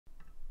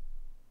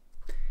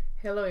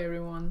Hello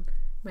everyone,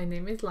 my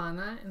name is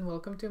Lana and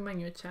welcome to my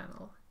new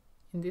channel.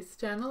 In this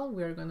channel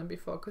we are going to be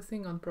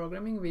focusing on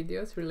programming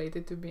videos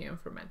related to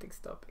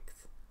bioinformatics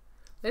topics.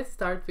 Let's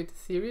start with a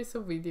series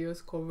of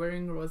videos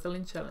covering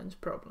Rosalind challenge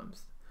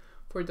problems.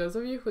 For those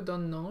of you who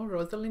don't know,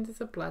 Rosalind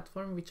is a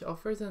platform which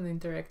offers an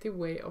interactive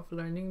way of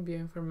learning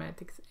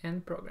bioinformatics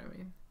and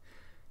programming.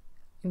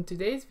 In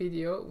today's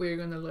video we are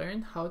going to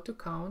learn how to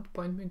count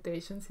point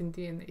mutations in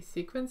DNA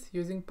sequence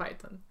using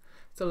Python.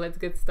 So let's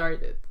get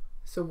started.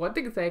 So what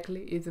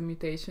exactly is a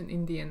mutation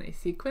in DNA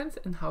sequence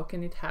and how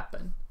can it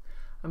happen?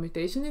 A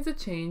mutation is a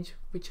change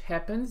which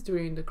happens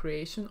during the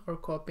creation or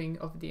copying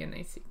of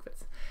DNA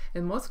sequence.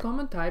 And most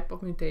common type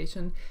of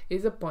mutation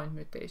is a point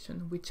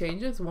mutation, which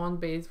changes one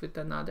base with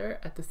another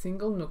at a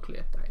single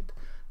nucleotide.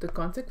 The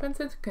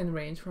consequences can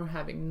range from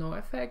having no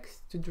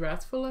effects to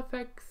drastic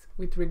effects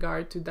with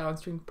regard to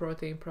downstream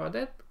protein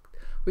product,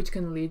 which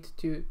can lead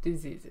to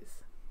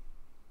diseases.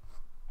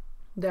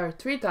 There are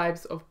three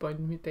types of point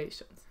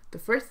mutations. The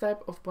first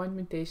type of point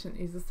mutation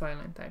is the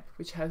silent type,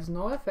 which has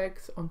no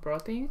effects on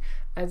protein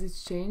as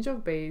its change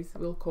of base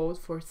will code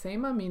for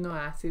same amino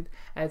acid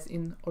as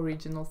in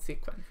original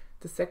sequence.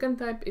 The second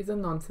type is a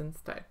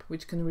nonsense type,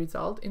 which can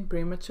result in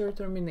premature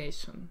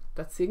termination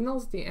that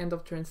signals the end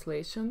of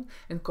translation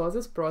and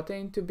causes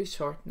protein to be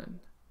shortened.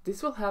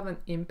 This will have an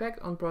impact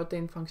on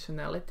protein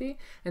functionality,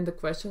 and the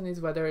question is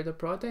whether the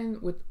protein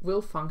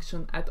will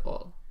function at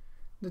all.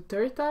 The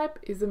third type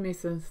is a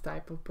missense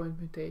type of point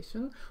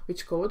mutation,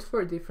 which codes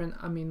for a different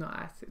amino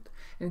acid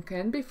and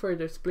can be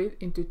further split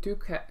into two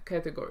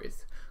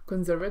categories: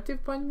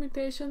 conservative point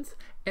mutations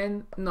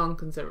and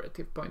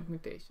non-conservative point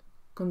mutations.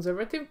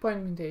 Conservative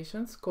point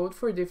mutations code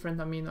for different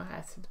amino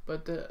acid,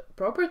 but the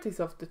properties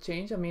of the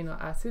changed amino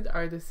acid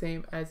are the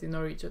same as in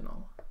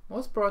original.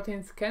 Most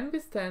proteins can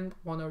withstand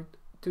one or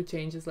two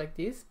changes like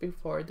this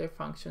before their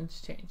function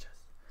changes.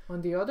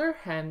 On the other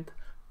hand,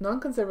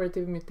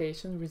 non-conservative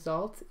mutation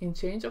results in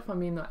change of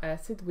amino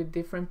acid with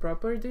different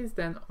properties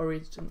than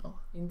original.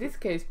 In this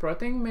case,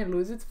 protein may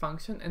lose its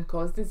function and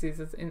cause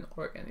diseases in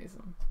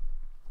organisms.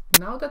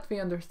 Now that we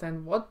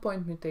understand what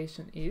point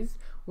mutation is,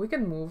 we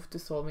can move to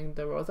solving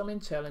the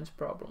Rosalind challenge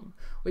problem,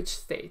 which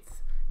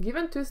states,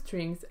 given two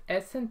strings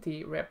S and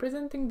T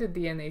representing the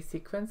DNA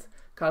sequence,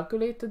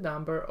 calculate the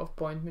number of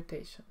point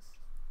mutations.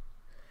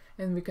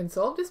 And we can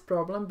solve this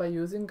problem by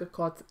using a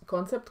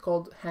concept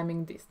called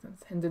Hamming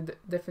distance. And the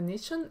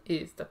definition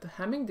is that the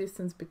Hamming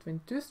distance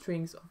between two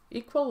strings of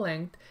equal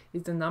length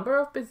is the number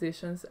of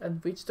positions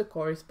at which the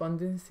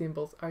corresponding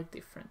symbols are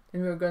different.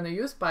 And we're going to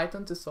use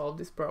Python to solve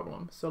this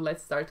problem. So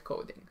let's start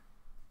coding.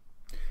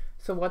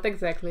 So what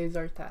exactly is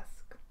our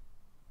task?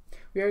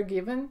 We are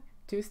given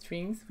two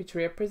strings which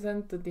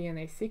represent the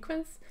DNA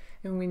sequence,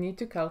 and we need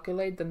to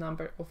calculate the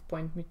number of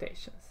point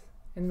mutations.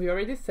 And we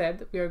already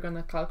said we are going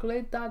to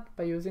calculate that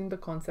by using the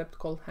concept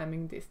called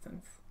Hamming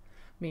distance,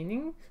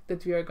 meaning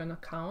that we are going to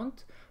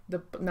count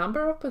the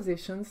number of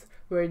positions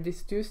where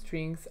these two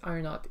strings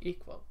are not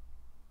equal.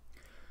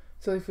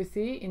 So if we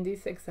see in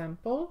this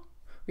example,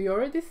 we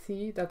already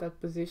see that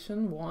at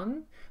position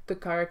 1, the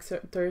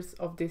characters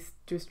of these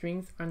two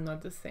strings are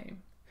not the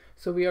same.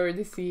 So we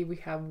already see we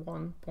have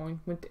 1 point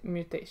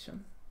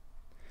mutation.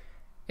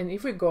 And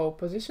if we go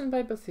position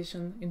by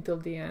position until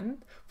the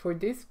end, for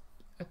this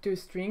two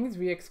strings,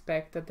 we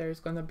expect that there's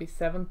going to be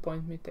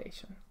 7-point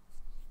mutation.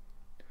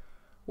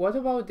 What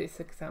about this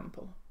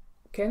example?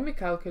 Can we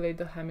calculate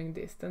the Hamming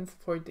distance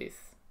for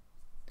this?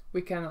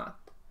 We cannot,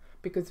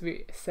 because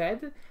we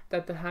said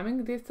that the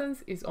Hamming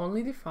distance is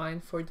only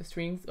defined for the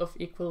strings of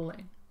equal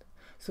length.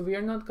 So we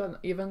are not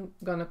even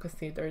gonna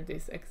consider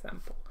this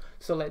example.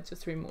 So let's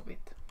just remove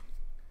it.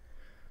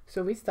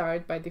 So we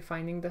start by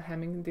defining the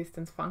Hamming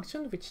distance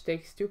function, which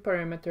takes two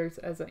parameters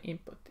as an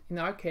input. In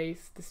our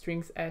case, the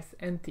strings S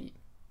and T.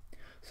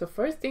 So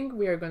first thing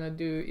we are going to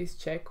do is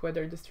check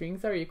whether the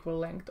strings are equal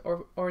length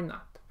or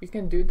not. We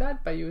can do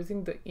that by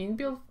using the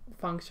inbuilt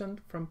function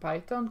from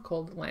Python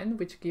called len,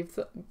 which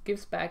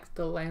gives back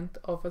the length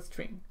of a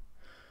string.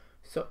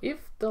 So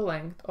if the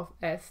length of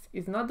S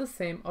is not the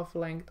same of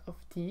length of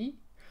T,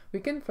 we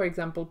can, for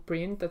example,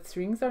 print that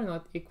strings are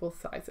not equal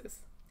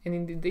sizes. And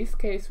in this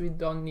case, we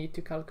don't need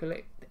to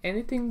calculate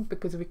anything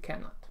because we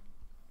cannot.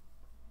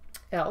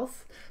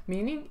 Else,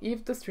 meaning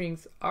if the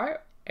strings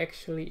are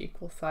actually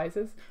equal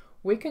sizes,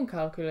 we can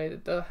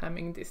calculate the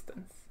Hamming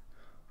distance.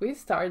 We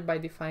start by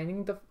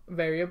defining the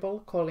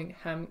variable calling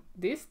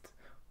hamdist,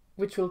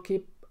 which will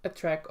keep a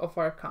track of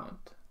our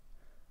count.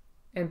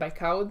 And by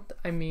count,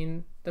 I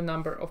mean the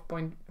number of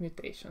point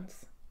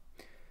mutations.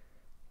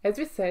 As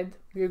we said,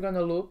 we're going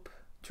to loop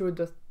through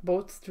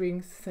both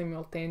strings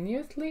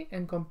simultaneously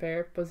and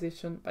compare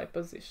position by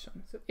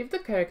position. So if the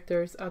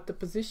characters at the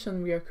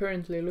position we are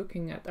currently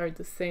looking at are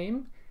the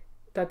same,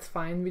 that's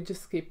fine, we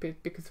just skip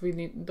it because we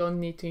don't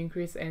need to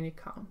increase any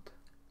count.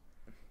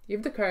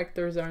 If the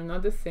characters are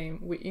not the same,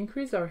 we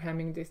increase our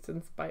Hamming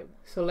distance by 1.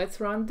 So let's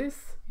run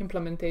this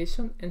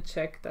implementation and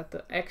check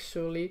that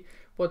actually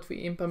what we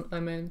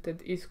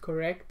implemented is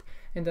correct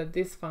and that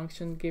this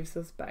function gives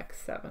us back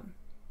 7.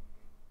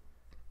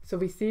 So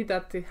we see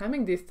that the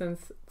Hamming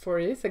distance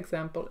for this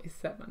example is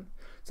 7.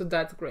 So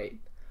that's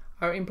great.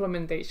 Our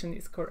implementation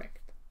is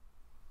correct.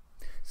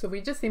 So we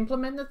just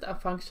implemented a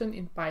function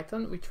in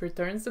Python which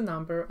returns the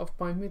number of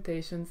point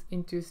mutations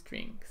into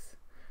strings.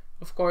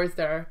 Of course,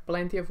 there are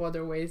plenty of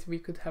other ways we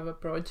could have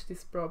approached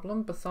this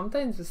problem, but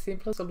sometimes the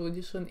simplest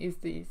solution is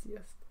the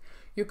easiest.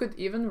 You could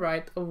even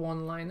write a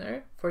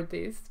one-liner for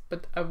this,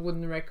 but I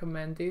wouldn't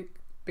recommend it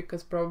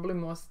because probably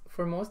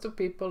for most of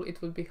people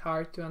it would be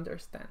hard to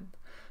understand.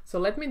 So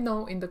let me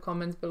know in the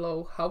comments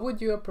below, how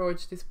would you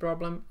approach this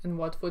problem and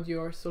what would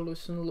your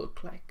solution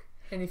look like?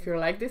 And if you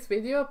like this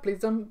video, please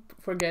don't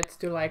forget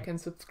to like and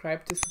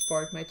subscribe to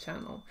support my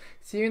channel.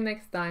 See you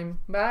next time.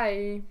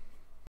 Bye!